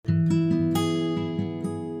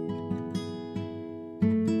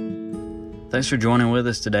Thanks for joining with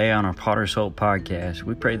us today on our Potter's Hope podcast.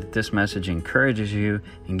 We pray that this message encourages you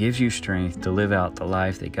and gives you strength to live out the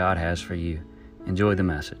life that God has for you. Enjoy the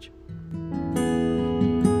message.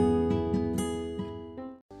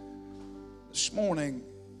 This morning,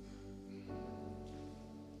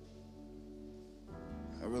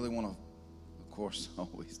 I really want to, of course,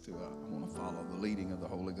 always do, I want to follow the leading of the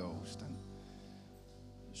Holy Ghost. And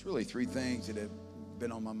there's really three things that have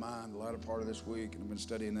been on my mind the latter part of this week, and I've been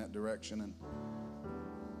studying that direction. And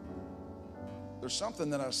there's something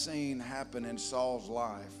that I've seen happen in Saul's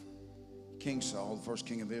life. King Saul, the first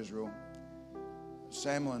king of Israel.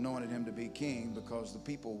 Samuel anointed him to be king because the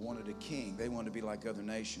people wanted a king. They wanted to be like other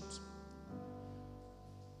nations.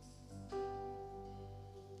 There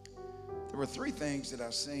were three things that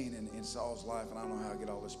I've seen in Saul's life, and I don't know how I get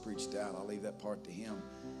all this preached out. I'll leave that part to him.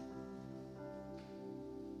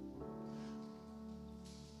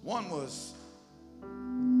 One was,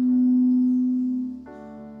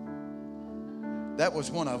 that was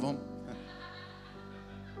one of them.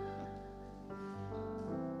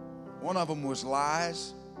 One of them was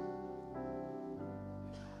lies.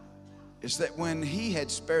 It's that when he had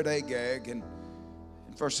spared Agag in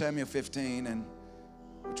 1 Samuel 15, and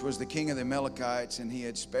which was the king of the Amalekites, and he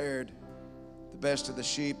had spared the best of the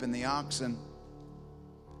sheep and the oxen,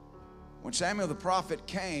 when Samuel the prophet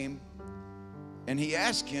came and he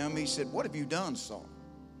asked him, he said, "What have you done, Saul?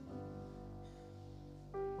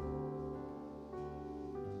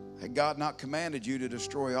 Had God not commanded you to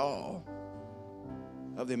destroy all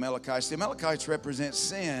of the Amalekites?" The Amalekites represent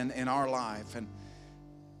sin in our life, and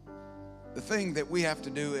the thing that we have to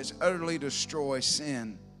do is utterly destroy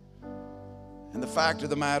sin. And the fact of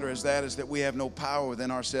the matter is that we have no power within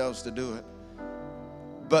ourselves to do it.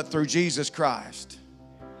 But through Jesus Christ,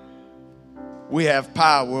 we have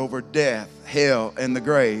power over death, hell, and the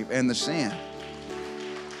grave, and the sin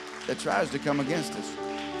that tries to come against us.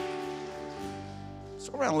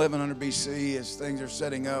 So around 1100 BC, as things are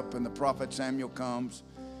setting up and the prophet Samuel comes,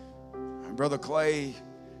 and Brother Clay,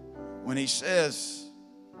 when he says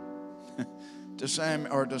to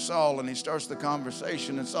Saul, and he starts the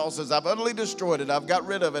conversation, and Saul says, "I've utterly destroyed it. I've got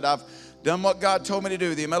rid of it. I've done what God told me to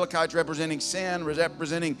do." The Amalekites representing sin,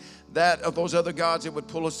 representing that of those other gods that would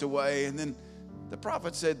pull us away. And then the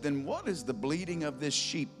prophet said, "Then what is the bleating of this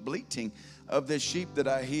sheep that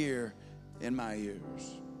I hear in my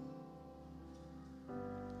ears?"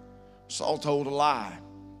 Saul told a lie.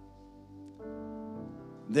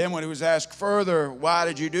 Then when he was asked further, "Why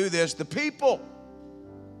did you do this?" The people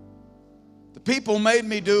made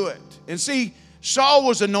me do it. And see, Saul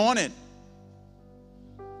was anointed.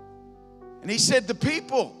 And he said, the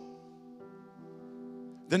people.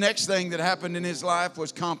 The next thing that happened in his life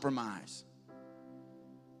was compromise.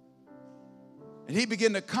 And he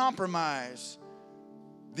began to compromise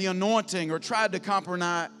the anointing, or tried to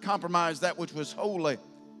compromise that which was holy.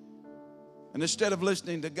 And instead of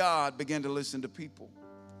listening to God, began to listen to people.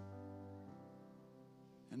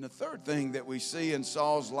 And the third thing that we see in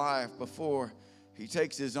Saul's life before he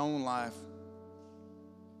takes his own life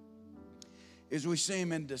is we see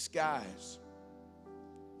him in disguise.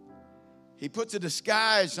 He puts a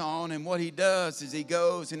disguise on, and what he does is he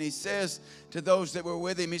goes and he says to those that were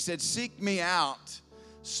with him, he said, "Seek me out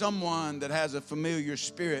someone that has a familiar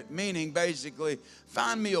spirit," meaning basically,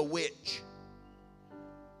 find me a witch.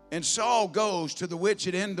 And Saul goes to the witch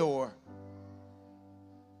at Endor,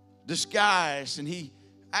 disguised, and he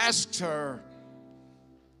asks her,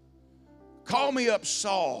 call me up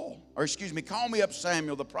Samuel.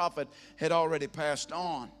 The prophet had already passed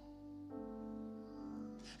on.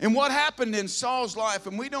 And what happened in Saul's life,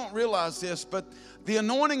 and we don't realize this, but the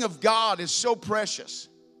anointing of God is so precious.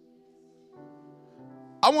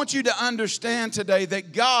 I want you to understand today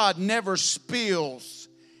that God never spills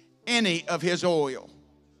any of his oil.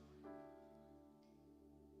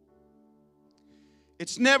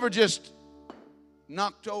 It's never just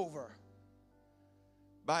knocked over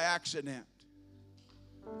by accident.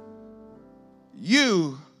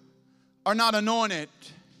 You are not anointed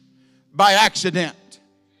by accident.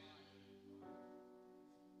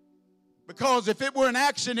 Because if it were an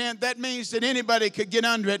accident, that means that anybody could get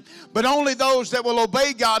under it. But only those that will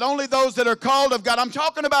obey God, only those that are called of God. I'm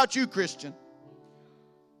talking about you, Christian.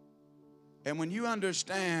 And when you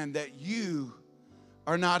understand that you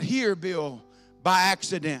are not here, Bill, by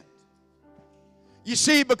accident. You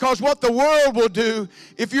see, because what the world will do,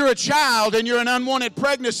 if you're a child and you're an unwanted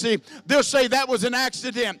pregnancy, they'll say that was an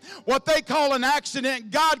accident. What they call an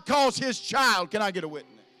accident, God calls his child. Can I get a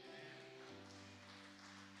witness?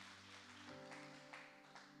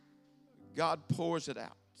 God pours it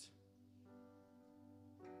out.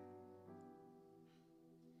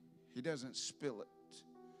 He doesn't spill it.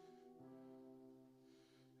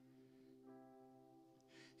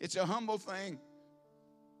 It's a humble thing.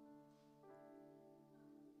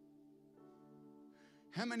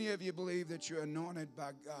 How many of you believe that you're anointed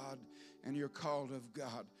by God and you're called of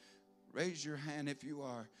God? Raise your hand if you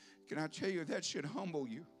are. Can I tell you, that should humble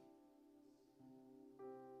you?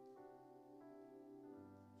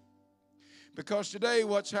 Because today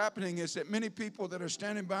what's happening is that many people that are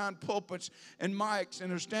standing behind pulpits and mics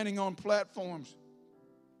and are standing on platforms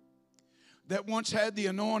that once had the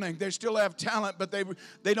anointing, they still have talent, but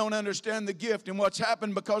they don't understand the gift. And what's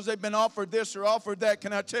happened because they've been offered this or offered that,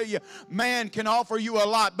 can I tell you, man can offer you a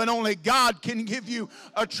lot, but only God can give you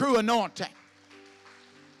a true anointing.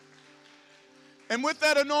 And with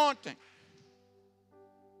that anointing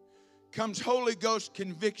comes Holy Ghost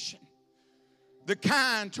conviction. The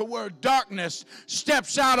kind to where darkness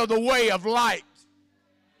steps out of the way of light.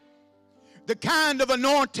 The kind of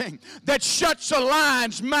anointing that shuts a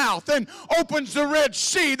lion's mouth and opens the Red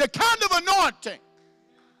Sea. The kind of anointing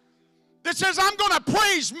that says, I'm going to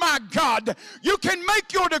praise my God. You can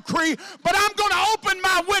make your decree, but I'm going to open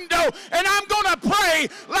my window and I'm going to pray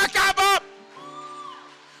like I've up.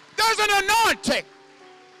 There's an anointing.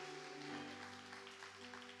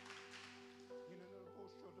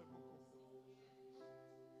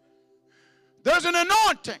 There's an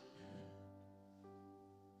anointing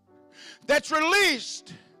that's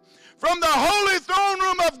released from the holy throne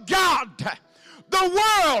room of God. The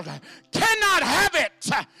world cannot have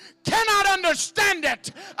it, cannot understand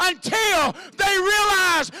it until they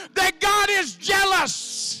realize that God is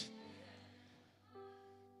jealous.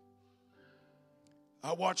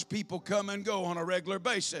 I watch people come and go on a regular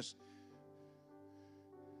basis.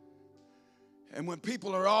 And when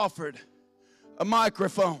people are offered a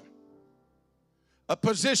microphone, a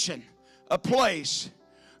position, a place,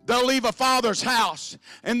 they'll leave a father's house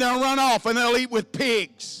and they'll run off and they'll eat with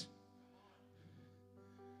pigs.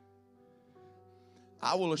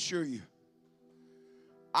 I will assure you,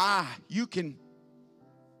 I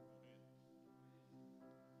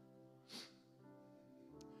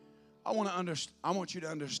want you to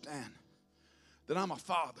understand that I'm a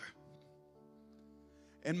father.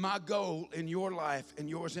 And my goal in your life and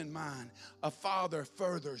yours in mine, a father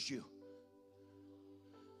furthers you.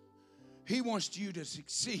 He wants you to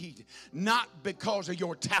succeed, not because of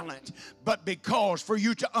your talent, but because for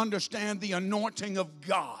you to understand the anointing of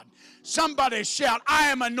God. Somebody shout, I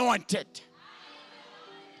am anointed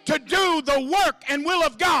to do the work and will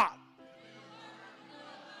of God.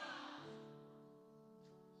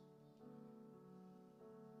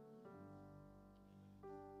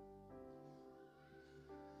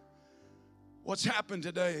 What's happened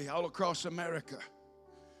today all across America?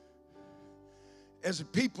 As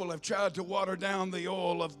people have tried to water down the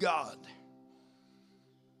oil of God,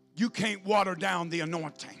 you can't water down the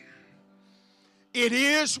anointing. It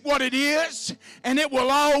is what it is, and it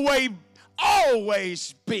will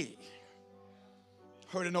always be.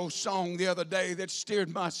 Heard an old song the other day that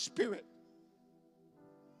stirred my spirit.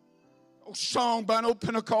 Old song by an old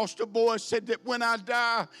Pentecostal boy said that when I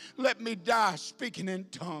die, let me die speaking in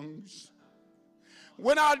tongues.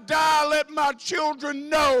 When I die, let my children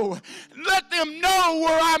know. Let them know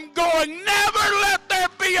where I'm going. Never let there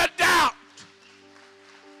be a doubt.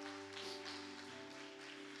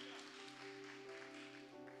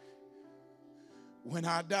 When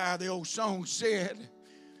I die, the old song said,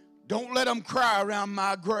 don't let them cry around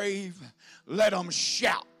my grave. Let them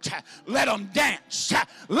shout. Let them dance.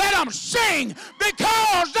 Let them sing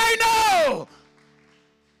because they know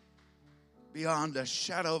beyond a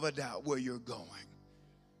shadow of a doubt where you're going.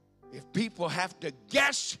 If people have to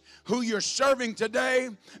guess who you're serving today,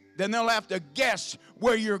 then they'll have to guess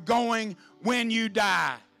where you're going when you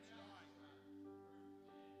die.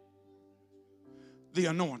 The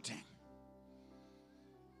anointing.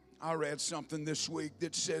 I read something this week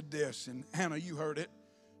that said this, and Hannah, you heard it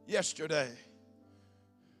yesterday.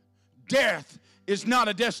 Death is not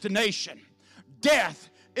a destination. Death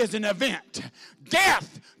is an event.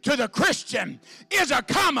 Death to the Christian is a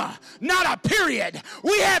comma, not a period.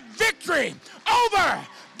 We have victory over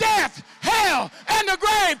death, hell, and the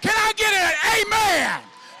grave. Can I get an amen?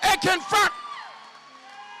 And confront.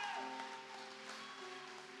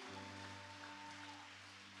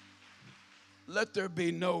 Let there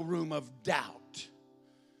be no room of doubt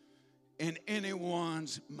in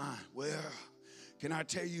anyone's mind. Well, can I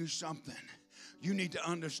tell you something? You need to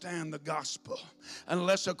understand the gospel.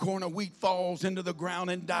 Unless a corn of wheat falls into the ground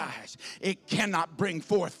and dies, it cannot bring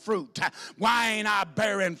forth fruit. Why ain't I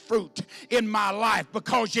bearing fruit in my life?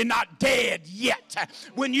 Because you're not dead yet.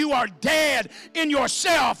 When you are dead in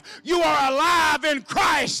yourself, you are alive in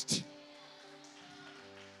Christ.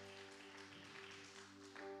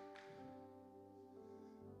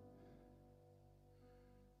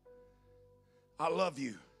 I love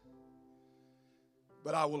you,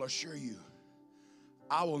 but I will assure you,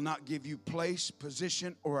 I will not give you place,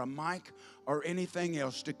 position, or a mic or anything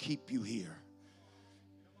else to keep you here.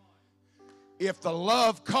 If the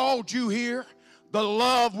love called you here, the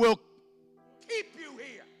love will keep you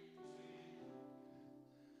here.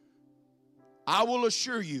 I will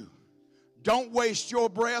assure you, don't waste your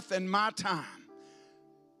breath and my time.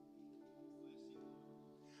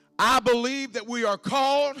 I believe that we are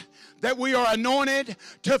called, that we are anointed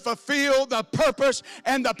to fulfill the purpose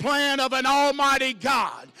and the plan of an almighty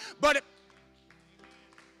God. But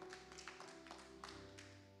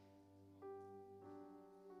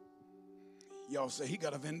y'all say, he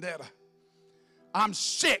got a vendetta. I'm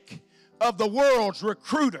sick of the world's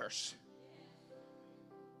recruiters.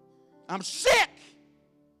 I'm sick.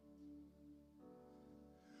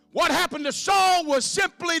 What happened to Saul was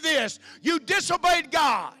simply this. You disobeyed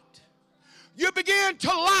God. You begin to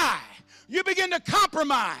lie. You begin to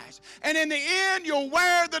compromise. And in the end, you'll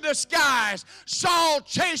wear the disguise. Saul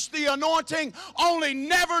chased the anointing only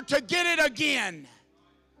never to get it again.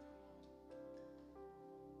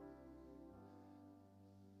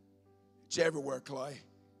 It's everywhere, Clay.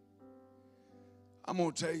 I'm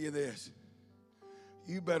going to tell you this.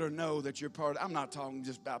 You better know that you're part of, I'm not talking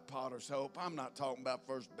just about Potter's Hope. I'm not talking about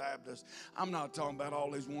First Baptist. I'm not talking about all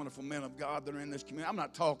these wonderful men of God that are in this community. I'm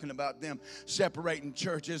not talking about them separating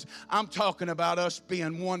churches. I'm talking about us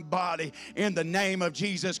being one body in the name of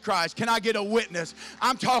Jesus Christ. Can I get a witness?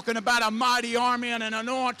 I'm talking about a mighty army and an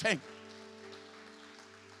anointing.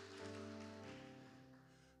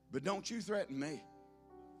 But don't you threaten me.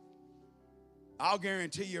 I'll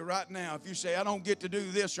guarantee you right now, if you say, I don't get to do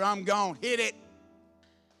this or I'm gone, hit it.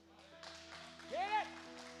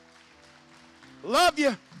 Love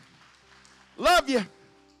you. Love you.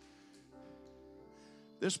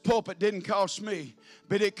 This pulpit didn't cost me,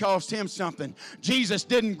 but it cost him something. Jesus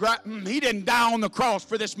didn't die on the cross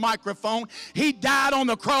for this microphone. He died on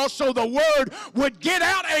the cross so the word would get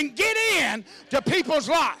out and get in to people's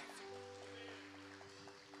life.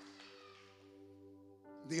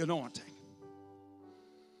 The anointing.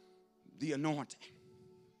 The anointing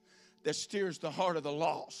that steers the heart of the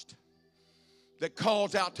lost, that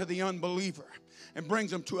calls out to the unbeliever and brings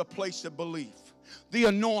them to a place of belief. The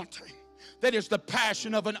anointing that is the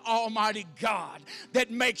passion of an almighty God that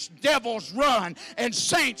makes devils run and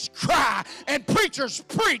saints cry and preachers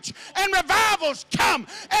preach and revivals come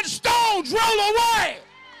and stones roll away.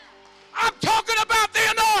 I'm talking about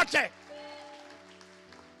the anointing.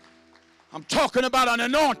 I'm talking about an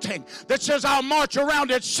anointing that says I'll march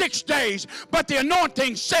around it 6 days, but the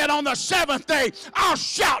anointing said on the 7th day, I'll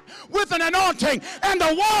shout with an anointing and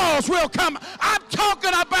the walls will come. I'm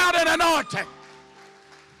talking about an anointing.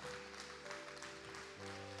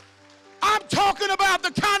 I'm talking about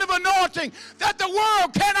the kind of anointing that the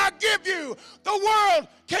world cannot give you. The world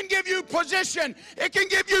can give you position. It can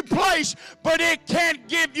give you place, but it can't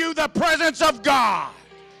give you the presence of God.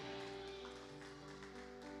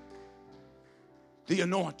 The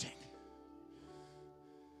anointing.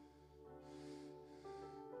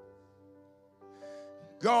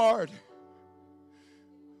 Guard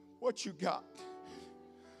what you got.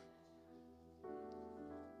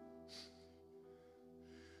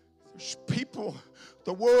 There's people,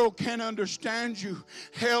 the world can't understand you.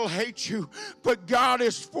 Hell hates you, but God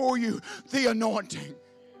is for you. The anointing.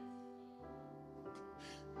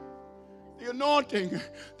 The anointing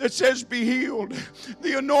that says be healed.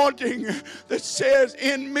 The anointing that says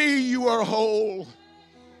in me you are whole.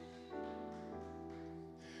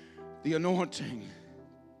 The anointing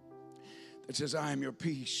that says I am your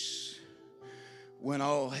peace when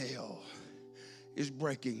all hell is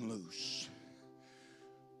breaking loose.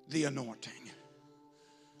 The anointing.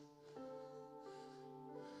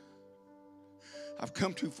 I've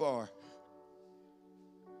come too far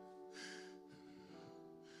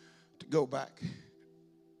to go back.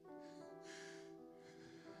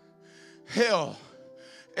 Hell,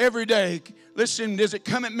 every day, listen, does it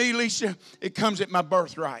come at me, Lisa? It comes at my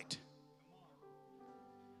birthright.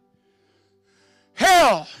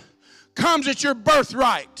 Hell comes at your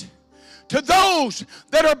birthright. To those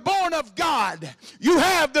that are born of God, you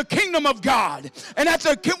have the kingdom of God. And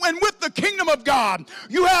with the kingdom of God,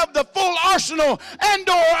 you have the full arsenal and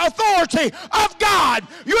or authority of God.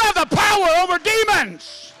 You have the power over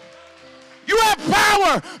demons. You have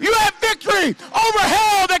power. You have victory over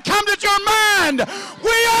hell that comes at your mind.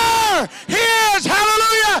 We are His.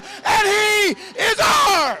 Hallelujah. And He is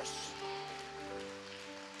ours.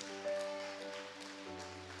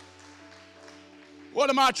 What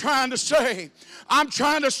am I trying to say? I'm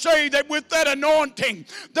trying to say that with that anointing,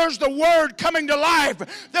 there's the word coming to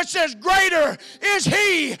life that says, greater is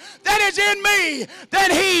he that is in me than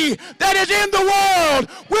he that is in the world.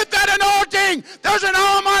 With that anointing, there's an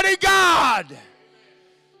almighty God.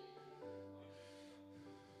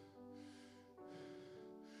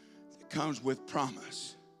 It comes with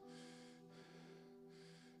promise.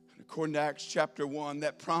 According to Acts chapter 1,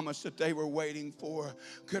 that promise that they were waiting for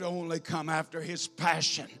could only come after his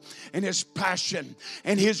passion. And his passion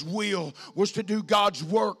and his will was to do God's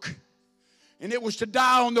work. And it was to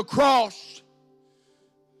die on the cross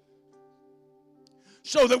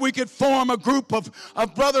so that we could form a group of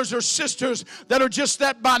brothers or sisters that are just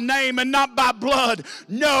that by name and not by blood.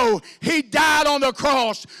 No, he died on the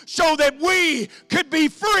cross so that we could be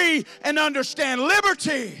free and understand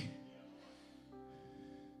liberty.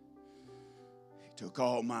 Took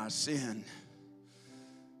all my sin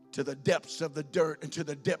to the depths of the dirt and to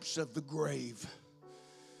the depths of the grave.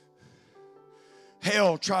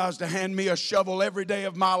 Hell tries to hand me a shovel every day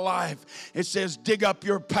of my life. It says, dig up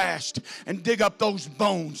your past and dig up those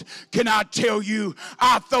bones. Can I tell you,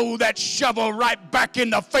 I throw that shovel right back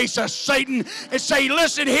in the face of Satan and say,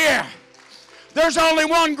 listen here. There's only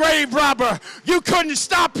one grave robber. You couldn't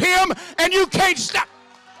stop him and you can't stop.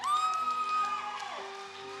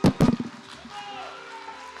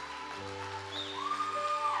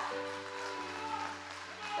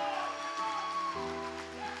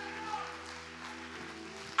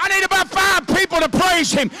 I need about 5 people to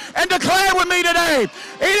praise him and declare with me today.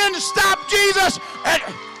 He didn't stop Jesus.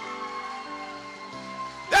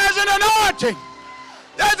 There's an anointing.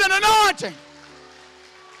 There's an anointing.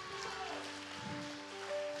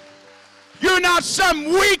 You're not some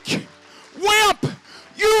weak wimp.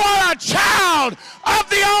 You are a child of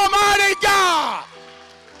the Almighty God.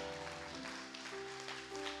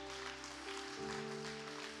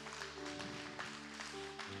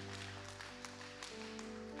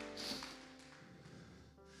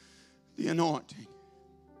 The anointing.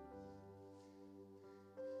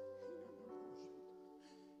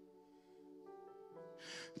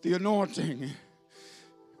 The anointing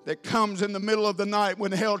that comes in the middle of the night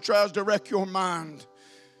when hell tries to wreck your mind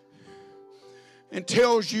and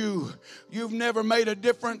tells you you've never made a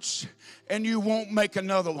difference and you won't make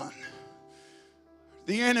another one.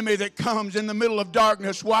 The enemy that comes in the middle of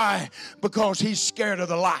darkness. Why? Because he's scared of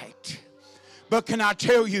the light. But can I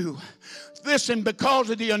tell you, listen, because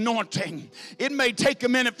of the anointing, it may take a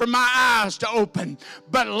minute for my eyes to open,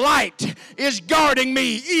 but light is guarding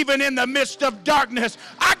me even in the midst of darkness.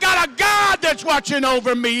 I got a God that's watching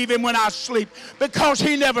over me even when I sleep because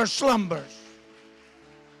he never slumbers.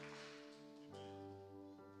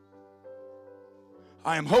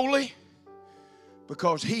 I am holy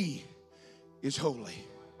because he is holy.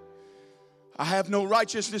 I have no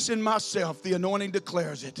righteousness in myself. The anointing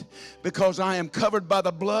declares it. Because I am covered by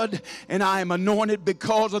the blood and I am anointed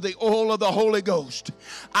because of the oil of the Holy Ghost.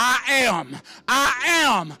 I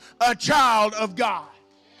am a child of God.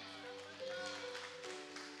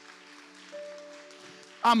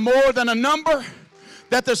 I'm more than a number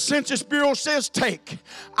that the Census Bureau says take.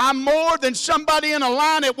 I'm more than somebody in a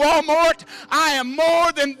line at Walmart. I am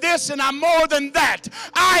more than this and I'm more than that.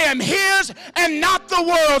 I am his and not the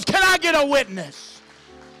world's. Can I get a witness?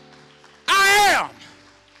 I am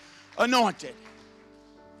anointed.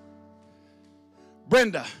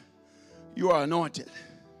 Brenda, you are anointed.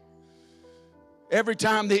 Every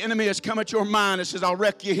time the enemy has come at your mind, it says, I'll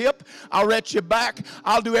wreck your hip, I'll wreck your back,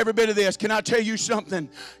 I'll do every bit of this. Can I tell you something?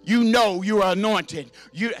 You know you are anointed.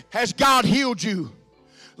 Has God healed you?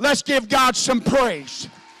 Let's give God some praise.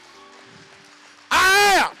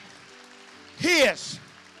 I am his.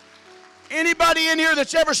 Anybody in here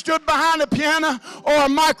that's ever stood behind a piano or a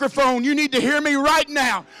microphone, you need to hear me right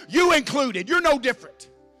now. You included. You're no different.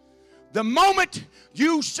 The moment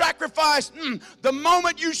you sacrifice, the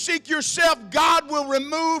moment you seek yourself, God will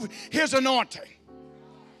remove his anointing.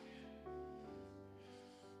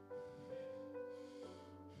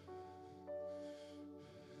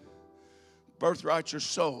 Birthrights are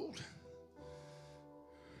sold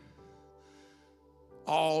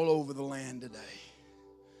all over the land today.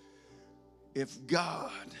 If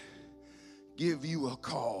God give you a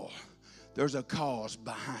call, there's a cause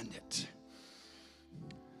behind it.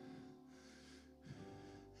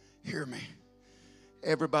 Hear me.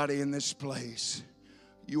 Everybody in this place,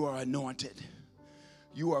 you are anointed.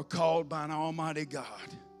 You are called by an almighty God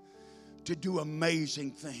to do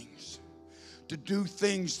amazing things. To do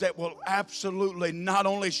things that will absolutely not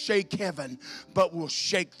only shake heaven, but will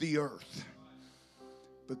shake the earth.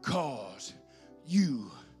 Because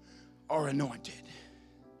you are anointed.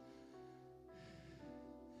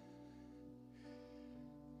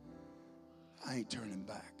 I ain't turning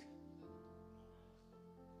back.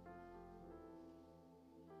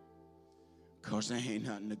 Because there ain't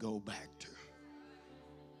nothing to go back to.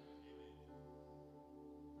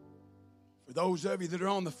 For those of you that are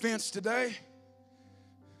on the fence today,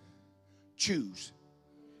 choose.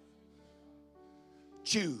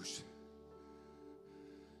 Choose.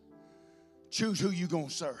 Choose who you're going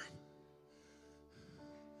to serve.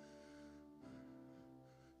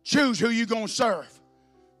 Choose who you're going to serve.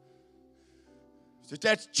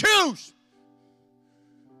 That's choose.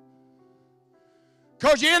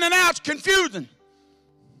 Because your in and out's confusing.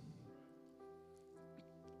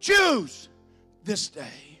 Choose this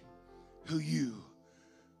day who you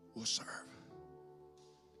will serve.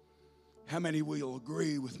 How many will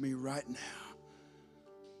agree with me right now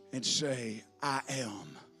and say, I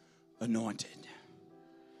am anointed?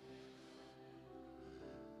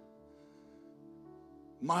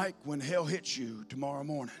 Mike, when hell hits you tomorrow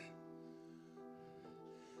morning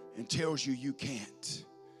and tells you you can't,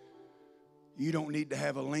 you don't need to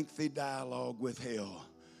have a lengthy dialogue with hell,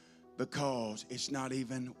 because it's not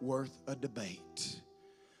even worth a debate.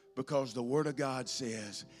 Because the Word of God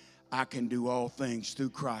says, I can do all things through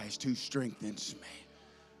Christ who strengthens me.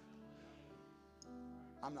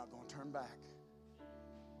 I'm not going to turn back.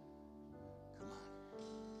 Come on.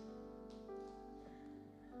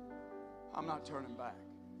 I'm not turning back.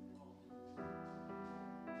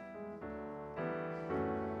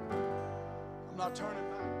 I'm not turning back.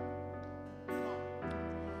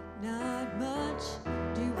 Not much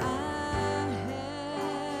do I have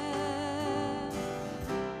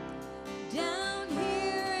down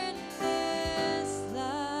here in this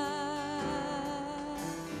life,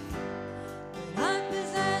 but I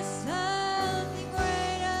possess something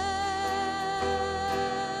greater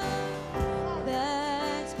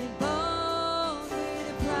that's been bought with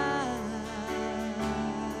a price.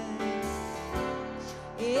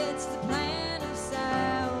 It's the plan of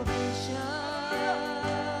salvation.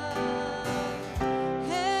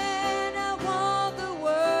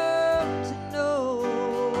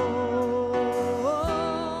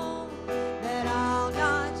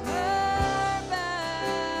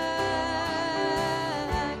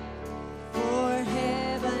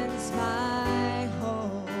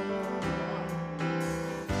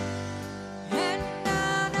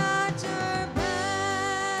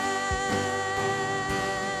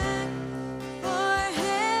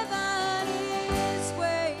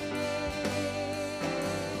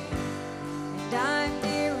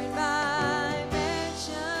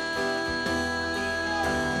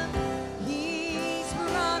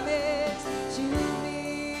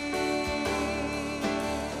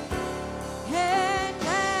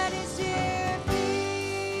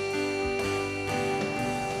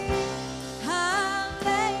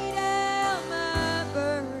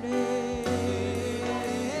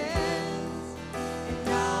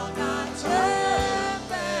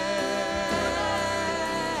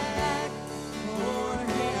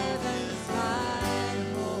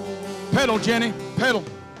 Pedal, Jenny. Pedal.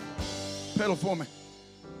 Pedal for me.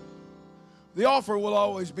 The offer will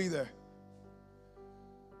always be there.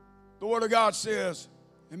 The Word of God says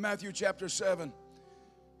in Matthew chapter 7,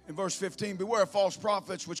 in verse 15, beware of false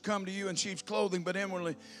prophets which come to you in sheep's clothing, but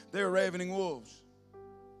inwardly they are ravening wolves.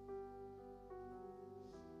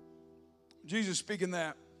 Jesus speaking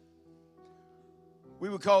that. We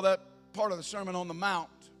would call that part of the Sermon on the Mount.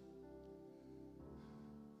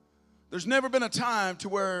 There's never been a time to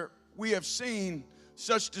where we have seen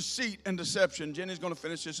such deceit and deception. Jenny's going to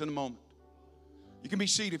finish this in a moment. You can be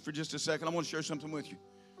seated for just a second. I want to share something with you.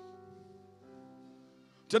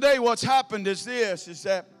 Today what's happened is this, is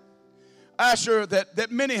that Asher,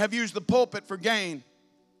 that many have used the pulpit for gain.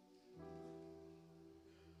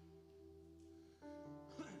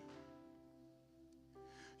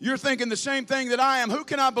 You're thinking the same thing that I am. Who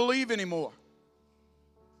can I believe anymore?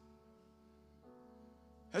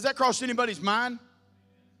 Has that crossed anybody's mind?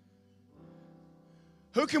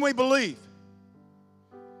 Who can we believe?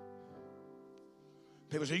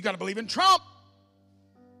 People say, you got to believe in Trump.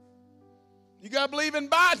 You got to believe in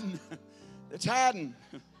Biden. It's hiding.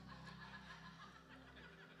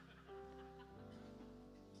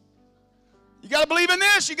 You got to believe in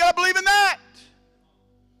this. You got to believe in that.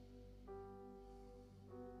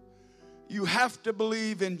 You have to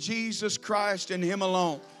believe in Jesus Christ and Him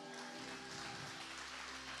alone.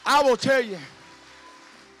 I will tell you,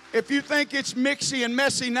 if you think it's mixy and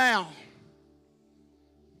messy now,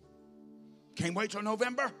 can't wait till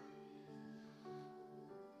November.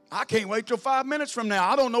 I can't wait till 5 minutes from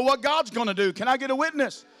now. I don't know what God's going to do. Can I get a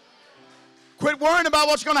witness? Quit worrying about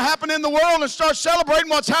what's going to happen in the world and start celebrating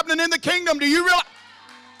what's happening in the kingdom. Do you realize?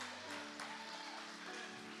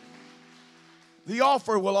 The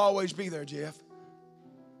offer will always be there, Jeff.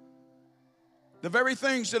 The very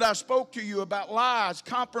things that I spoke to you about lies,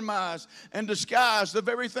 compromise, and disguise, the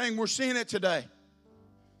very thing we're seeing it today.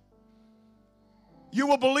 You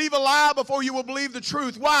will believe a lie before you will believe the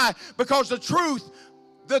truth. Why? Because the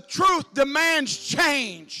truth demands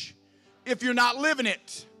change if you're not living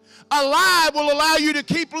it. A lie will allow you to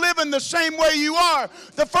keep living the same way you are.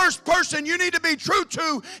 The first person you need to be true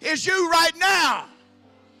to is you right now.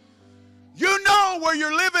 You know where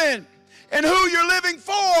you're living and who you're living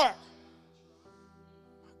for.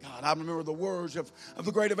 God, I remember the words of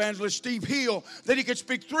the great evangelist Steve Hill, that he could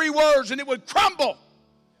speak 3 words and it would crumble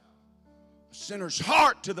a sinner's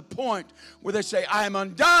heart to the point where they say, I am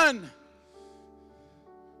undone.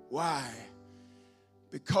 Why?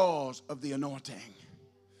 Because of the anointing.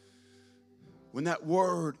 When that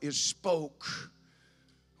word is spoke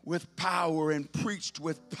with power and preached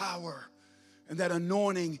with power, and that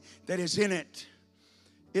anointing that is in it,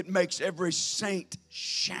 it makes every saint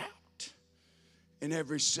shout and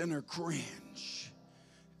every sinner cringe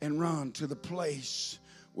and run to the place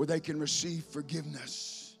where they can receive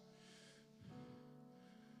forgiveness.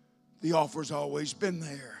 The offer's always been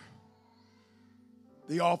there.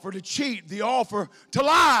 The offer to cheat, the offer to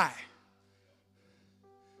lie,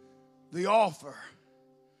 the offer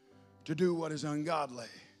to do what is ungodly.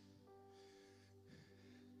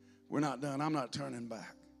 We're not done. I'm not turning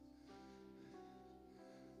back.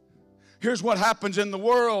 Here's what happens in the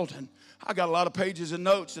world, and I got a lot of pages of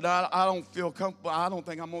notes that I don't feel comfortable. I don't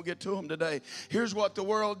think I'm going to get to them today. Here's what the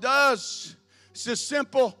world does. It's just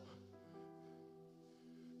simple.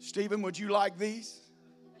 Stephen, would you like these?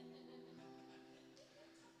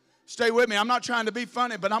 Stay with me. I'm not trying to be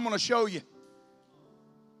funny, but I'm going to show you.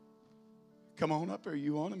 Come on up here.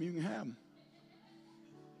 You want them? You can have them.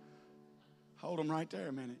 Hold them right there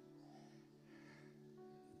a minute.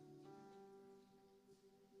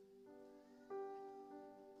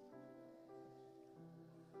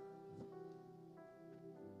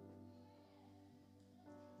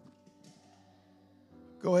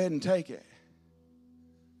 Go ahead and take it.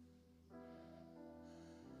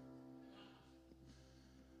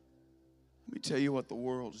 Let me tell you what the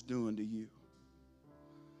world's doing to you.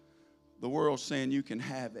 The world's saying you can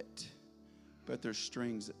have it, but there's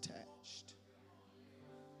strings attached.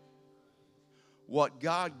 What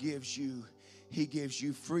God gives you, He gives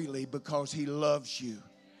you freely because He loves you.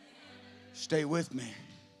 Stay with me.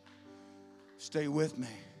 Stay with me.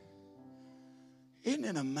 Isn't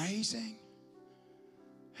it amazing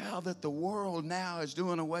how that the world now is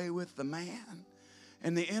doing away with the man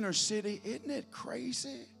in the inner city? Isn't it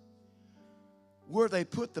crazy? Where they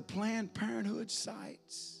put the Planned Parenthood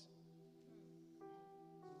sites.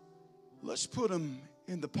 Let's put them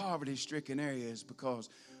in the poverty-stricken areas because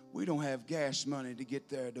we don't have gas money to get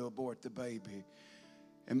there to abort the baby.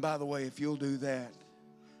 And by the way, if you'll do that,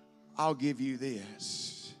 I'll give you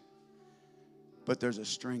this. But there's a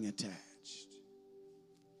string attached.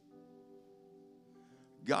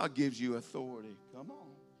 God gives you authority. Come on.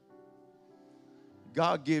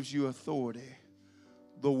 God gives you authority.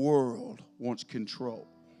 The world wants control.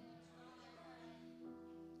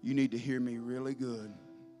 You need to hear me really good.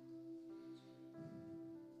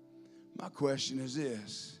 My question is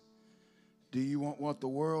this: do you want what the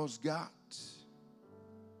world's got?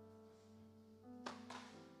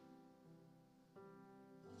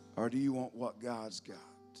 Or do you want what God's got?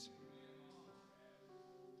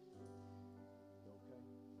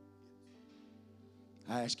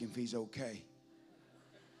 I asked him if he's okay.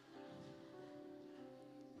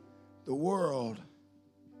 The world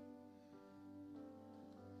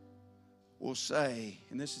will say,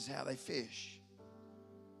 and this is how they fish,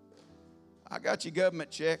 I got your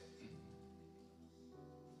government check.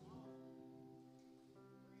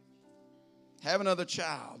 Have another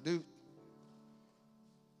child. Do.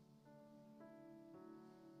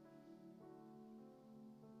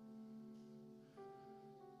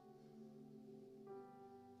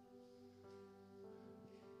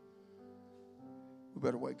 We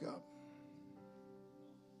better wake up.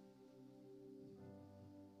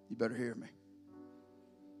 You better hear me.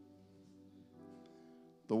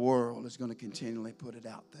 The world is going to continually put it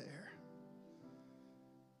out there.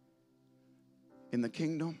 In the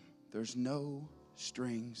kingdom, there's no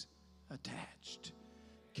strings attached.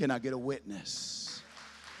 Can I get a witness?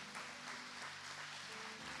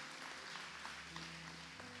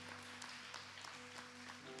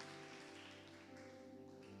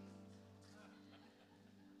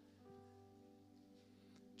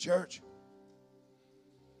 Church,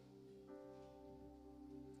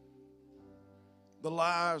 the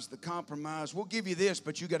lies, the compromise, we'll give you this,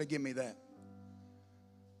 but you got to give me that.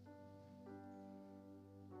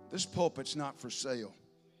 This pulpit's not for sale.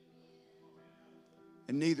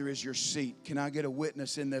 And neither is your seat. Can I get a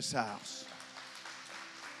witness in this house?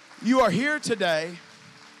 You are here today.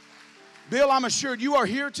 Bill, I'm assured you are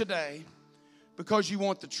here today because you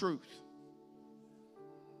want the truth.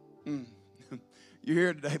 You're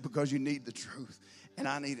here today because you need the truth. And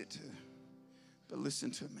I need it too. But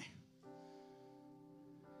listen to me.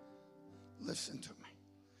 Listen to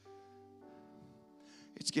me.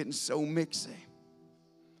 It's getting so mixy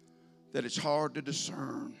that it's hard to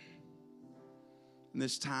discern in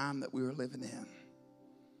this time that we are living in.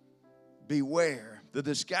 Beware the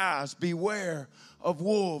disguise. Beware of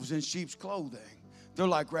wolves in sheep's clothing. They're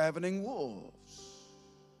like ravening wolves.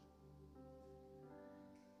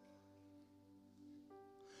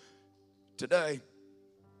 Today,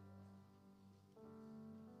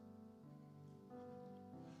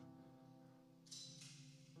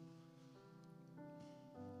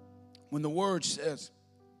 when the word says,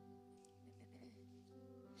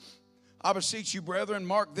 I beseech you, brethren,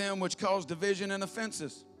 mark them which cause division and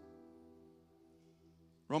offenses.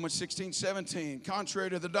 Romans 16:17, contrary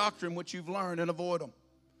to the doctrine which you've learned, and avoid them.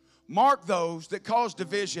 Mark those that cause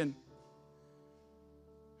division.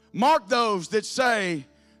 Mark those that say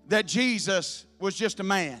that Jesus was just a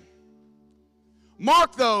man.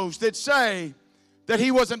 Mark those that say that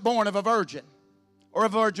he wasn't born of a virgin or a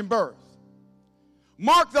virgin birth.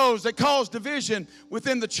 Mark those that cause division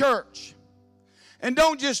within the church. And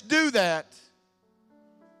don't just do that,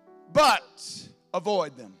 but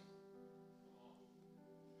avoid them.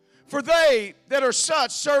 For they that are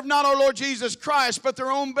such serve not our Lord Jesus Christ, but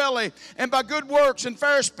their own belly, and by good works and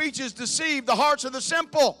fair speeches deceive the hearts of the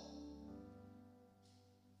simple.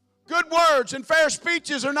 Good words and fair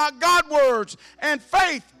speeches are not God words and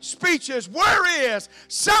faith speeches. Where is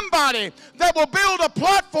somebody that will build a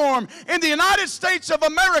platform in the United States of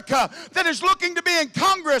America that is looking to be in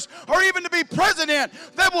Congress or even to be president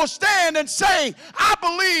that will stand and say, I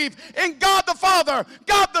believe in God the Father,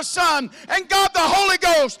 God the Son, and God the Holy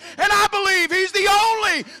Ghost, and I believe He's the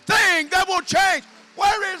only thing that will change.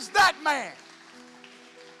 Where is that man?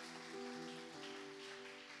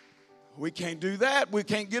 We can't do that. We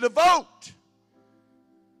can't get a vote.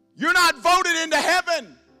 You're not voted into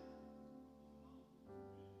heaven.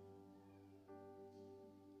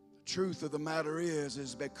 The truth of the matter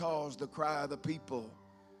is because the cry of the people,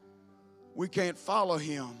 we can't follow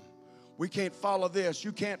him. We can't follow this.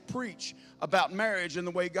 You can't preach about marriage in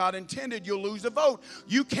the way God intended. You'll lose a vote.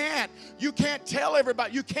 You can't tell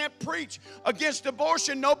everybody. You can't preach against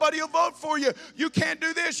abortion. Nobody will vote for you. You can't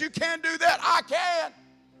do this. You can't do that. I can.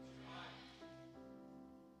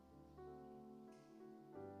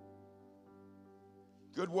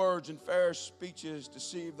 Good words and fair speeches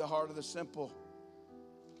deceive the heart of the simple.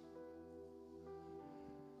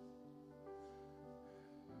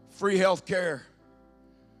 Free health care,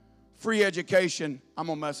 free education. I'm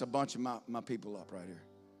going to mess a bunch of my people up right here.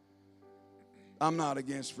 I'm not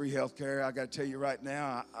against free health care. I got to tell you right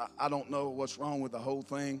now, I don't know what's wrong with the whole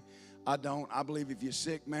thing. I don't. I believe if you're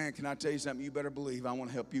sick, man, can I tell you something? You better believe I want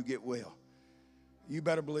to help you get well. You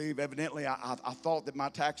better believe, evidently, I thought that my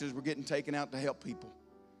taxes were getting taken out to help people.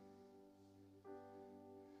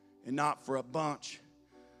 And not for a bunch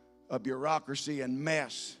of bureaucracy and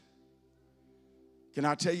mess. Can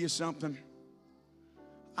I tell you something?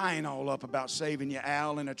 I ain't all up about saving your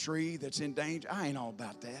owl in a tree that's in danger. I ain't all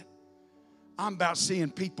about that. I'm about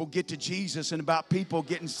seeing people get to Jesus and about people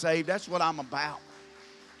getting saved. That's what I'm about.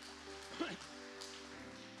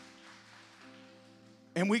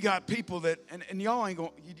 And we got people that, and y'all ain't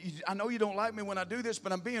going, I know you don't like me when I do this,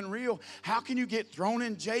 but I'm being real. How can you get thrown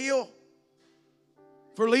in jail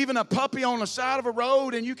for leaving a puppy on the side of a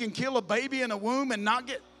road, and you can kill a baby in the womb and not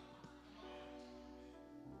get...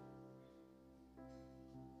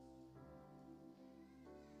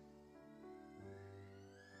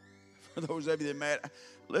 For those of you that are mad,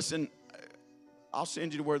 listen, I'll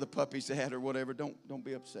send you to where the puppy's at or whatever. Don't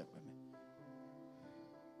be upset with me.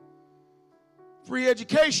 Free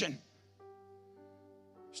education.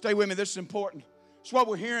 Stay with me, this is important. It's what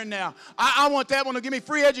we're hearing now. I want that one to give me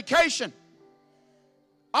free education.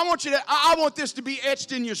 I want this to be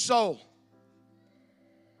etched in your soul.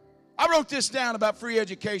 I wrote this down about free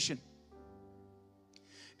education.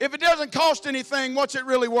 If it doesn't cost anything, what's it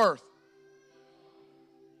really worth?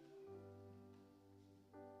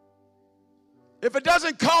 If it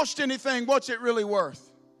doesn't cost anything, what's it really worth?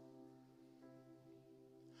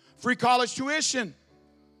 Free college tuition.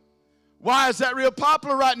 Why is that real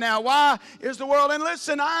popular right now? Why is the world? And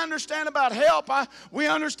listen, I understand about help. We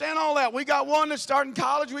understand all that. We got one that's starting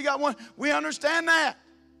college. We got one. We understand that.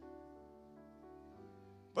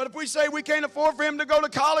 But if we say we can't afford for him to go to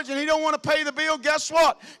college and he don't want to pay the bill, guess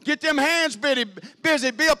what? Get them hands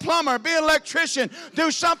busy. Be a plumber. Be an electrician.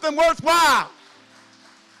 Do something worthwhile.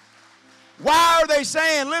 Why are they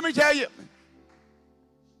saying, let me tell you,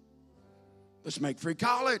 let's make free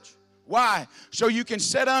college. Why? So you can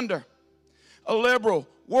sit under a liberal,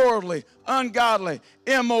 worldly, ungodly,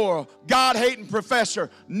 immoral, God-hating professor.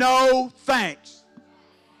 No thanks.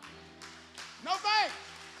 No thanks.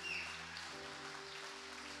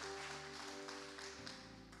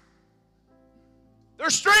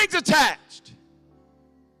 There's strings attached.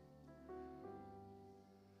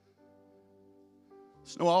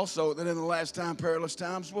 Know also that in the last time perilous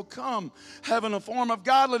times will come, having a form of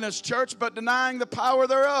godliness, church, but denying the power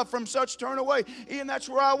thereof. From such turn away. Ian, that's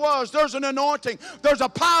where I was. There's an anointing. There's a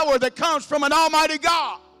power that comes from an almighty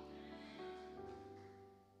God.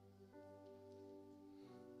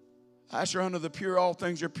 Asher, unto the pure all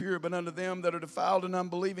things are pure, but unto them that are defiled and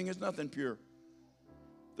unbelieving is nothing pure.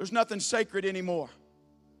 There's nothing sacred anymore.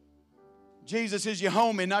 Jesus is your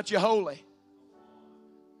homie, not your holy.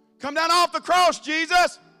 Come down off the cross,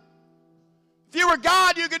 Jesus. If you were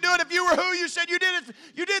God, you could do it. If you were who you said you did it,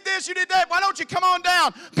 you did this, you did that. Why don't you come on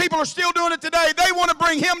down? People are still doing it today. They want to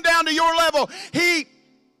bring him down to your level. He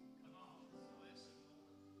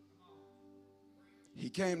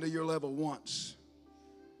came to your level once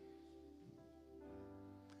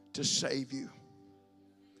to save you.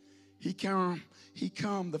 He come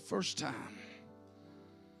the first time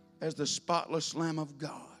as the spotless Lamb of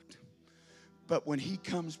God. But when he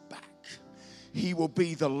comes back, he will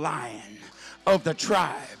be the Lion of the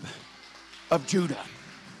tribe of Judah.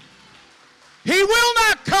 He will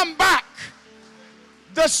not come back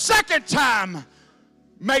the second time.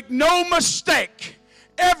 Make no mistake.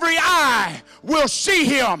 Every eye will see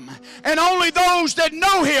him, and only those that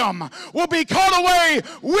know him will be caught away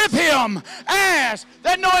with him as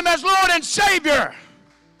that know him as Lord and Savior.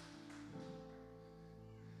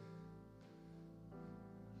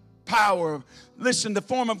 Power, listen, the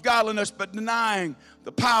form of godliness, but denying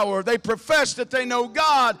the power. They profess that they know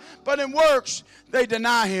God, but in works they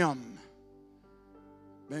deny him.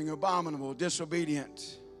 Being abominable,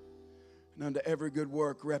 disobedient, and unto every good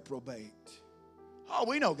work reprobate. Oh,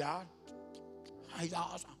 we know God. He's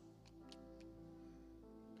awesome.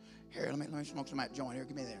 Here, let me smoke some of that joint here.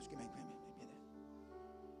 Give me this. Give me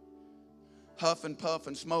that. Huffing,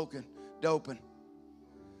 puffing, smoking, doping,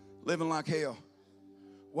 living like hell.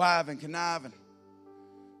 Wiving, conniving,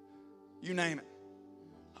 you name it.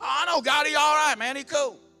 Oh, I know God, he's all right, man, he's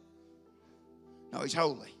cool. No, he's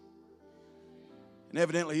holy. And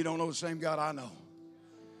evidently you don't know the same God I know.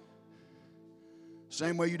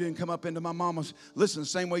 Same way you didn't come up into my mama's, listen, the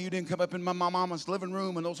same way you didn't come up in my mama's living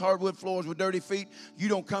room and those hardwood floors with dirty feet, you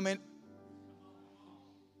don't come in.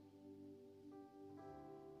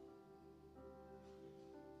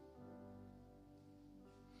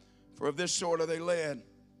 For of this sort are they led.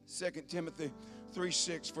 2 Timothy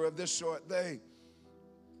 3:6, for of this sort they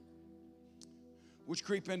which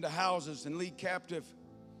creep into houses and lead captive.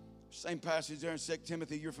 Same passage there in 2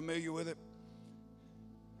 Timothy, you're familiar with it.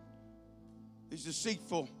 These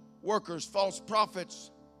deceitful workers, false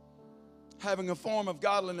prophets, having a form of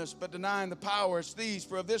godliness but denying the power. It's these,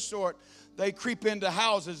 for of this sort they creep into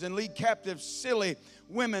houses and lead captive silly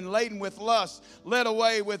women laden with lust, led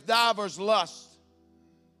away with divers lusts.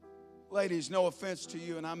 Ladies, no offense to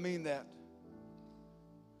you, and I mean that.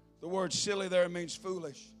 The word silly there means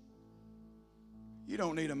foolish. You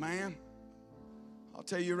don't need a man. I'll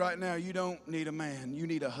tell you right now, you don't need a man. You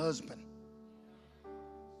need a husband.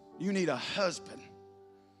 You need a husband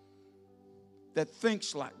that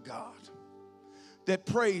thinks like God, that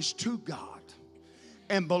prays to God,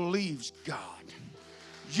 and believes God.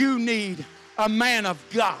 You need a man of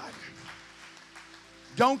God.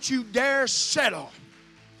 Don't you dare settle.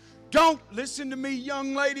 Don't, listen to me,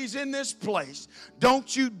 young ladies in this place.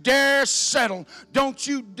 Don't you dare settle. Don't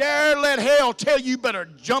you dare let hell tell you better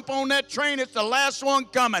jump on that train. It's the last one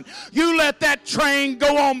coming. You let that train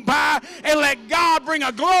go on by and let God bring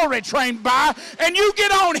a glory train by and you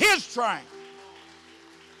get on his train.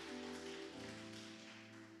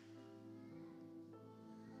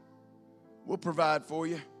 We'll provide for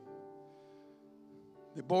you.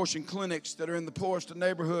 The abortion clinics that are in the poorest of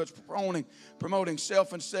neighborhoods promoting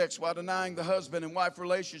self and sex while denying the husband and wife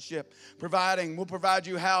relationship. We'll provide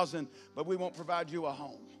you housing, but we won't provide you a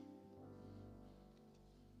home.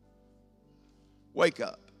 Wake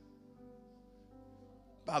up.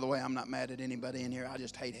 By the way, I'm not mad at anybody in here. I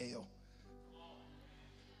just hate hell.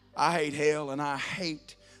 I hate hell, and I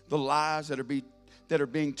hate the lies that that are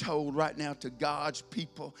being told right now to God's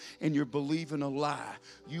people, and you're believing a lie.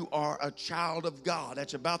 You are a child of God.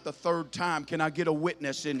 That's about the third time. Can I get a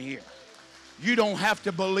witness in here? You don't have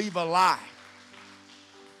to believe a lie.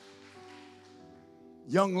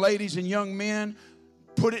 Young ladies and young men,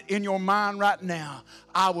 put it in your mind right now.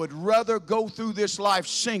 I would rather go through this life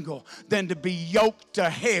single than to be yoked to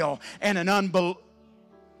hell and an unbeliever.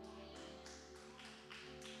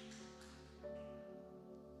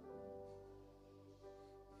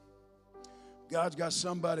 God's got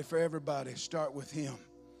somebody for everybody. Start with Him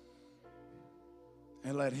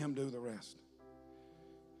and let Him do the rest.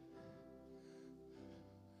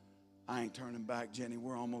 I ain't turning back, Jenny.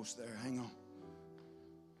 We're almost there. Hang on.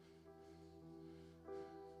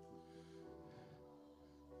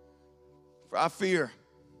 For I fear.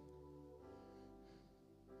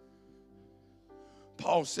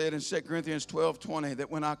 Paul said in 2 Corinthians 12:20 that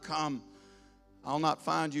when I come, I'll not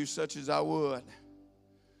find you such as I would.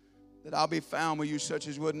 That I'll be found with you such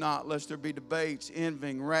as would not, lest there be debates,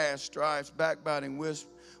 envying, wrath, strifes, backbiting,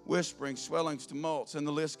 whispering, swellings, tumults, and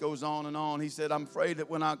the list goes on and on. He said, I'm afraid that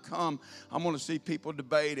when I come, I'm going to see people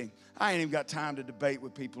debating. I ain't even got time to debate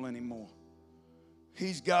with people anymore.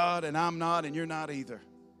 He's God and I'm not, and you're not either.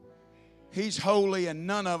 He's holy and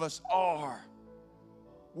none of us are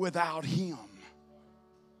without Him.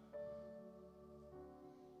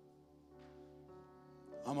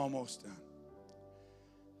 I'm almost done.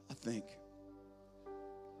 I think.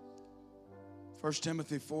 1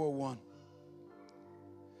 Timothy 4:1.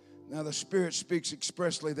 Now the Spirit speaks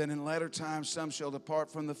expressly that in latter times some shall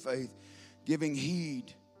depart from the faith, giving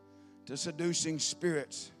heed to seducing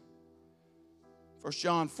spirits. 1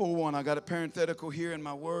 John 4:1. I got a parenthetical here in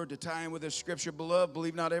my word to tie in with this scripture. Beloved,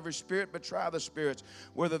 believe not every spirit, but try the spirits,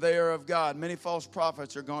 whether they are of God. Many false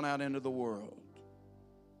prophets are gone out into the world.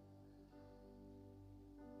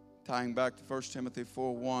 Tying back to 1 Timothy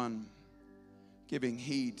 4:1, giving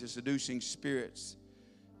heed to seducing spirits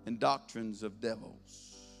and doctrines of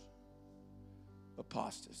devils.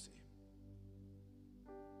 Apostasy.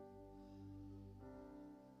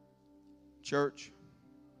 Church,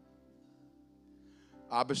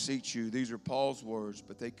 I beseech you, these are Paul's words,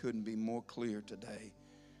 but they couldn't be more clear today.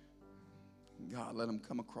 God, let them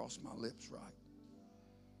come across my lips right.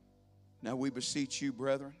 Now we beseech you,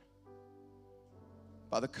 brethren,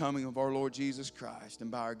 by the coming of our Lord Jesus Christ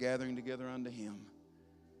and by our gathering together unto Him,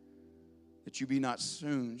 that you be not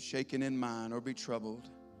soon shaken in mind or be troubled,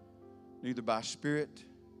 neither by spirit,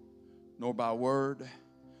 nor by word,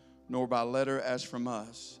 nor by letter as from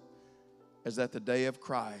us, as that the day of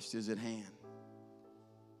Christ is at hand.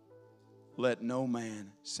 Let no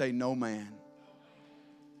man, say no man,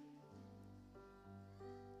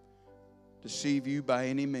 deceive you by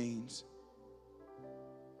any means.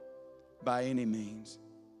 By any means.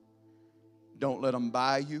 Don't let them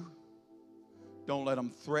buy you. Don't let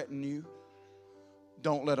them threaten you.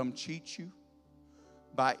 Don't let them cheat you.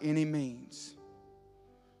 By any means.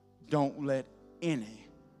 Don't let any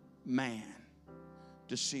man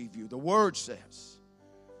deceive you. The Word says,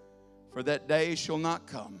 for that day shall not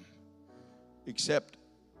come, except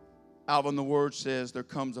Alvin, the Word says, there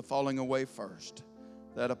comes a falling away first,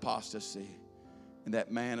 that apostasy, and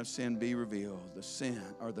that man of sin be revealed, the sin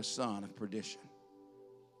or the son of perdition.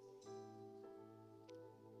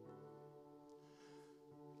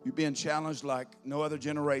 You're being challenged like no other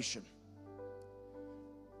generation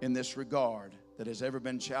in this regard that has ever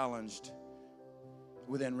been challenged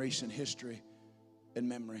within recent history and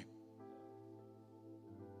memory.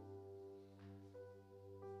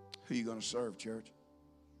 Who are you going to serve, church?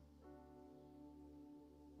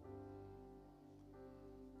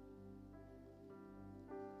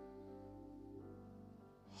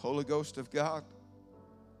 Holy Ghost of God,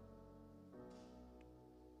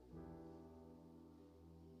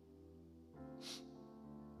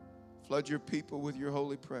 flood your people with your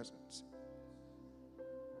holy presence.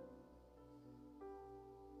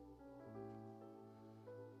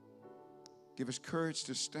 Give us courage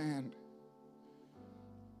to stand,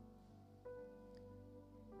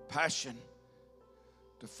 passion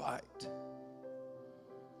to fight,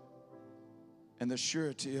 and the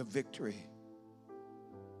surety of victory.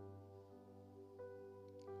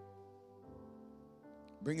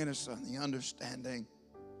 Bringing us on the understanding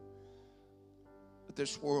that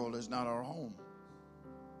this world is not our home.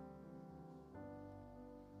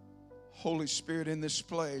 Holy Spirit, in this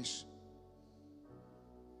place,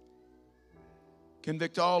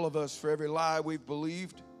 convict all of us for every lie we've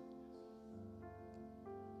believed,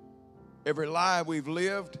 every lie we've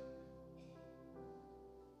lived.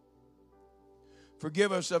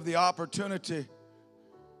 Forgive us of the opportunity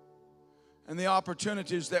and the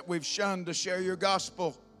opportunities that we've shunned to share your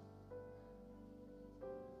gospel.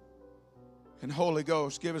 And Holy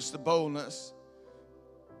Ghost, give us the boldness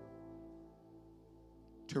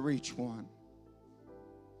to reach one.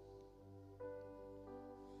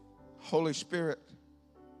 Holy Spirit,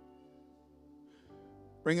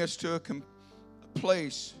 bring us to a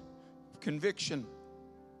place of conviction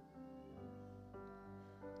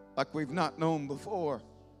like we've not known before.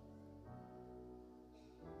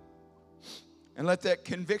 And let that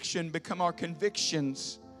conviction become our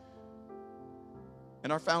convictions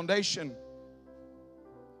and our foundation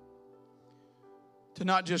to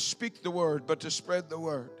not just speak the word, but to spread the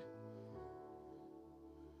word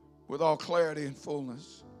with all clarity and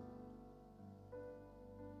fullness.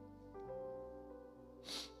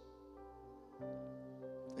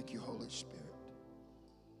 Thank you, Holy Spirit.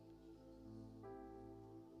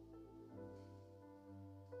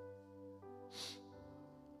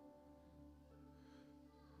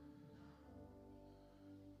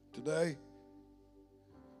 Today,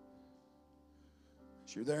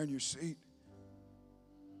 as you're there in your seat,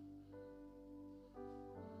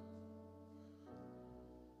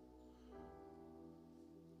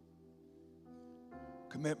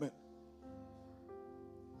 commitment.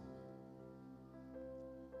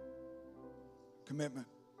 Commitment.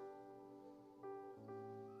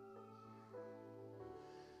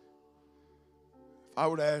 If I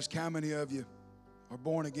were to ask how many of you are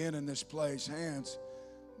born again in this place, hands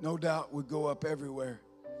no doubt would go up everywhere.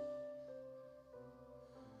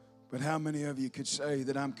 But how many of you could say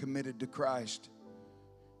that I'm committed to Christ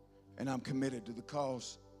and I'm committed to the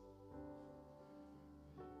cause?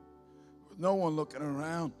 With no one looking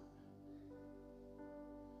around.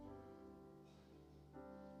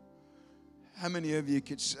 How many of you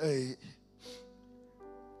could say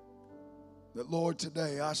that, Lord,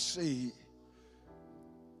 today I see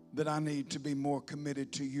that I need to be more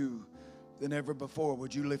committed to you than ever before?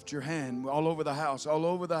 Would you lift your hand all over the house, all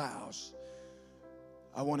over the house?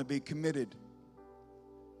 I want to be committed.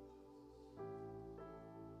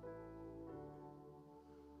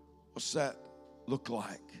 What's that look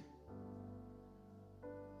like?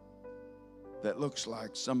 That looks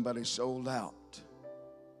like somebody sold out.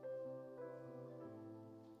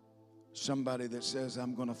 Somebody that says,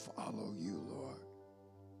 I'm going to follow you, Lord.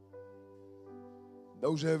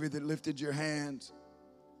 Those of you that lifted your hands,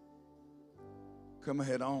 come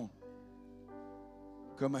ahead on.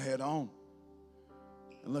 Come ahead on.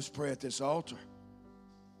 And let's pray at this altar.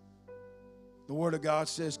 The Word of God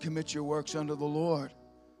says, commit your works unto the Lord.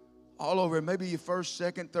 All over, maybe your first,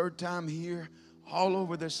 second, third time here, all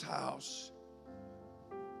over this house.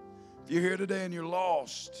 If you're here today and you're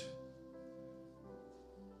lost,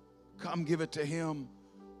 come give it to Him.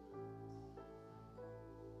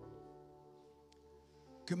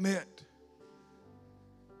 Commit.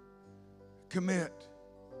 Commit.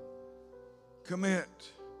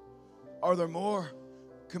 Commit. Are there more?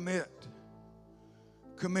 Commit.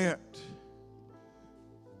 Commit.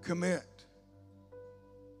 Commit.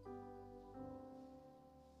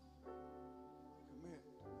 Commit.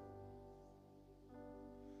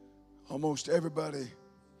 Almost everybody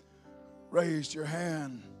raised your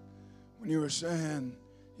hand when you were saying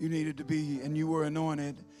you needed to be and you were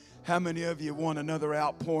anointed. How many of you want another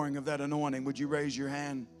outpouring of that anointing? Would you raise your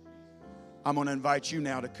hand? I'm going to invite you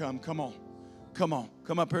now to come. Come on. Come on.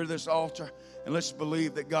 Come up here to this altar and let's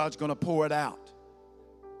believe that God's going to pour it out.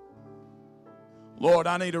 Lord,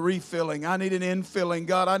 I need a refilling. I need an infilling.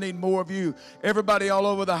 God, I need more of you. Everybody all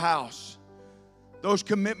over the house, those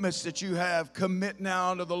commitments that you have, commit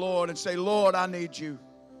now unto the Lord and say, Lord, I need you.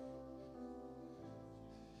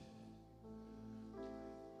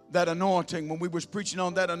 That anointing, when we was preaching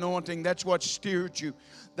on that anointing, that's what steered you.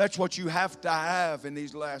 That's what you have to have in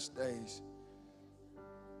these last days.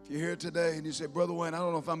 If you're here today and you say, Brother Wayne, I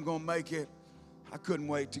don't know if I'm going to make it. I couldn't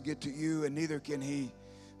wait to get to you, and neither can he.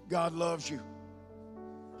 God loves you.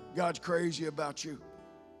 God's crazy about you.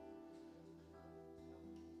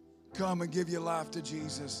 Come and give your life to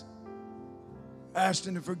Jesus. Ask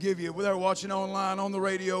Him to forgive you. Whether watching online, on the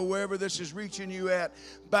radio, wherever this is reaching you at,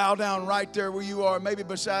 bow down right there where you are. Maybe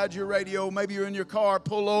beside your radio. Maybe you're in your car.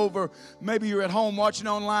 Pull over. Maybe you're at home watching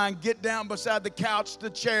online. Get down beside the couch, the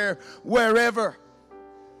chair, wherever.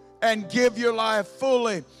 And give your life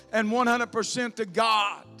fully and 100% to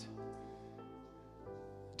God.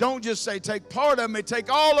 Don't just say, take part of me.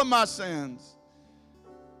 Take all of my sins.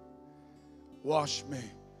 Wash me.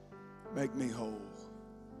 Make me whole.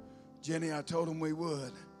 Jenny, I told him we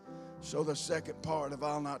would. So the second part of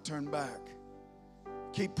I'll not turn back.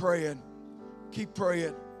 Keep praying. Keep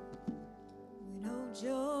praying. We know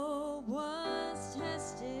Job was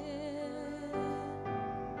tested,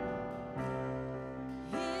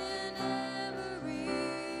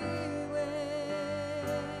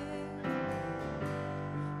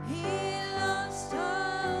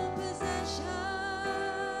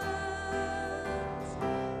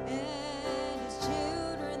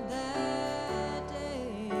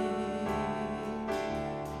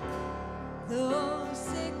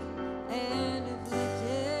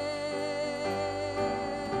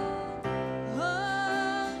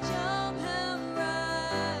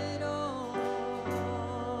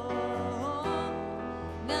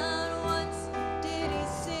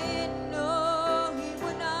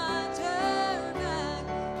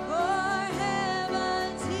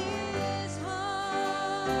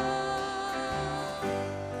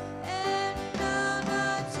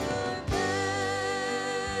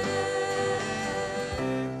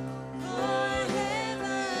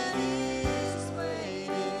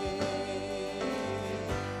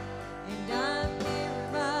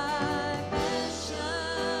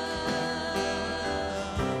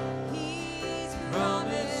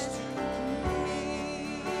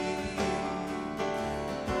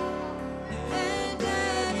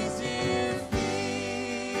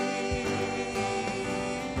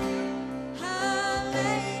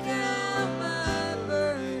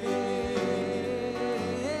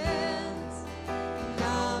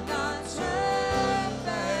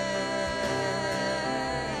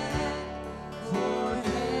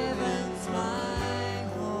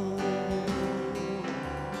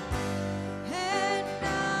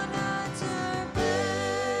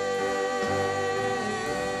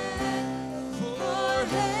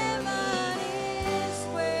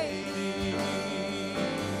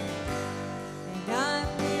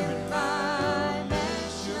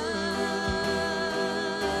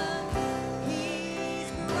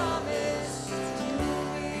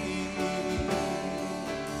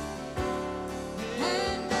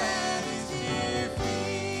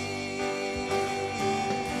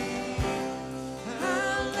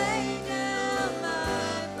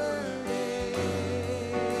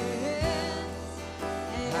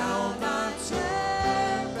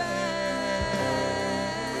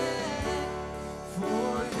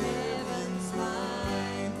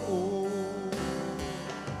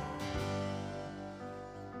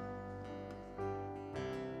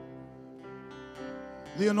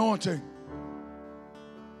 The anointing.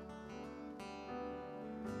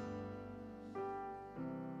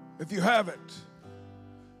 If you have it,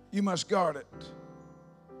 you must guard it.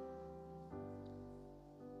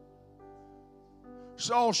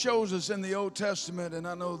 Saul shows us in the Old Testament, and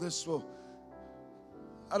I know this will,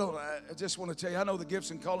 I just want to tell you, I know the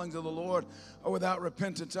gifts and callings of the Lord are without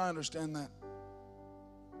repentance. I understand that.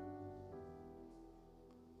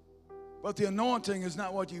 But the anointing is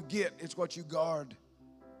not what you get, it's what you guard.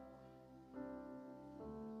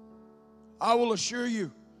 I will assure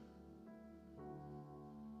you,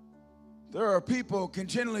 there are people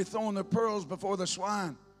continually throwing their pearls before the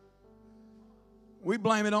swine. We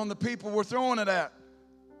blame it on the people we're throwing it at.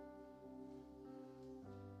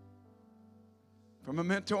 From a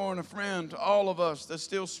mentor and a friend to all of us that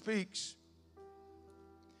still speaks,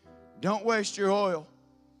 don't waste your oil.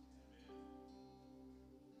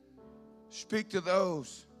 Speak to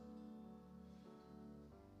those.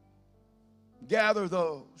 Gather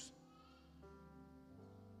those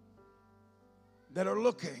that are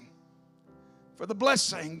looking for the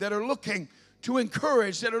blessing, that are looking to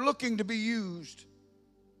encourage, that are looking to be used.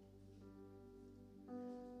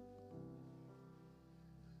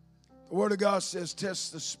 The Word of God says,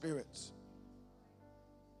 test the spirits.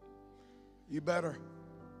 You better.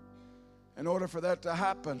 In order for that to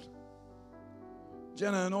happen,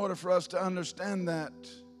 Jenna, in order for us to understand that,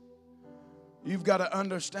 you've got to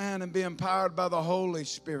understand and be empowered by the Holy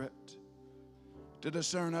Spirit to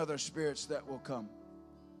discern other spirits that will come.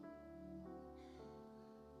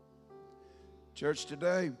 Church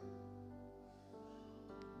today,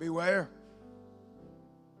 beware.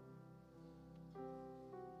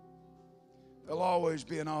 There'll always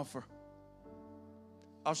be an offer.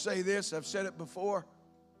 I'll say this, I've said it before.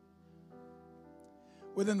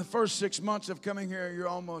 Within the first 6 months of coming here,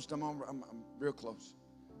 I'm real close.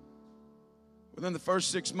 Within the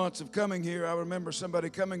first 6 months of coming here, I remember somebody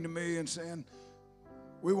coming to me and saying,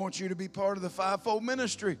 we want you to be part of the fivefold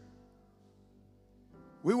ministry.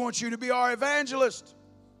 We want you to be our evangelist.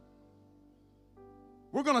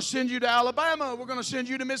 We're going to send you to Alabama. We're going to send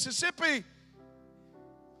you to Mississippi.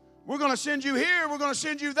 We're going to send you here. We're going to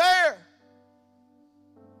send you there.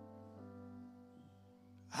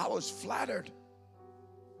 I was flattered.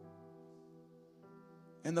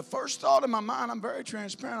 And the first thought in my mind, I'm very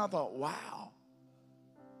transparent, I thought, wow.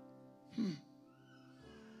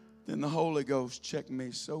 Then the Holy Ghost checked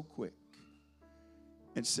me so quick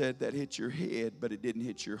and said, that hit your head, but it didn't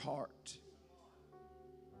hit your heart.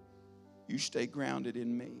 You stay grounded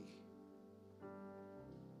in me.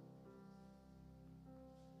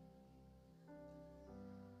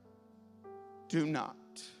 Do not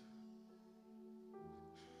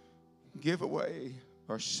give away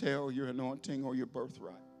or sell your anointing or your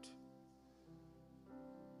birthright.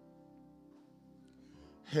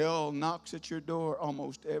 Hell knocks at your door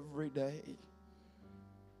almost every day,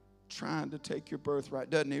 trying to take your birthright,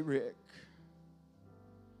 doesn't he, Rick?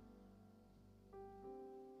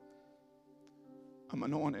 I'm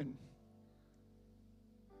anointed.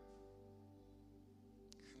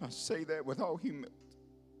 I say that with all humility.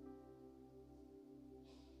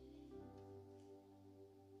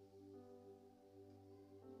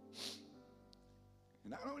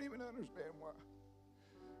 And I don't even understand why.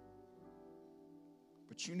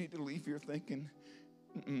 But you need to leave here thinking,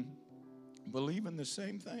 believing the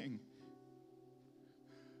same thing.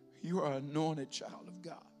 You are an anointed child of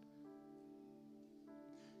God.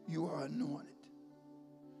 You are anointed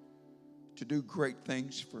to do great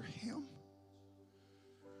things for Him.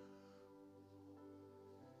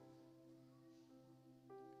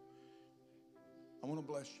 I want to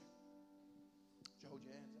bless you. Hold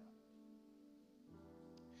your hands out.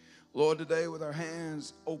 Lord, today with our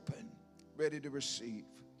hands open, ready to receive.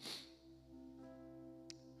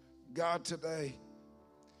 God, today,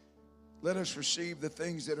 let us receive the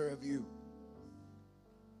things that are of you.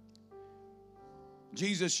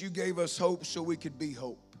 Jesus, you gave us hope so we could be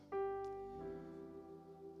hope.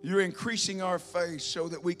 You're increasing our faith so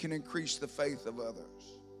that we can increase the faith of others.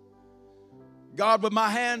 God, with my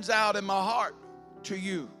hands out and my heart to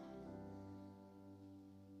you.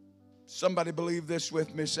 Somebody believe this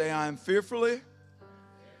with me. Say, I am fearfully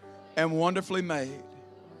and wonderfully made.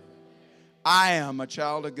 I am a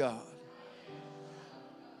child of God.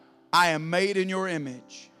 I am made in your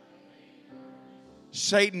image.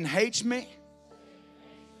 Satan hates me,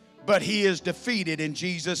 but he is defeated in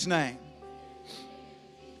Jesus' name.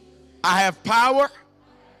 I have power.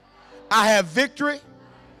 I have victory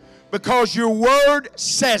because your word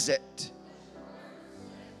says it.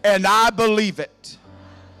 And I believe it.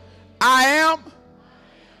 I am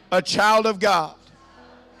a child of God.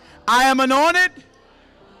 I am anointed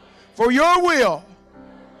for your will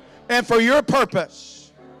and for your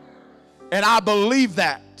purpose. And I believe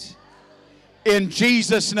that in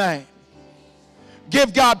Jesus' name.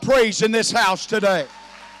 Give God praise in this house today.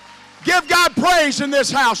 Give God praise in this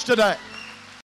house today.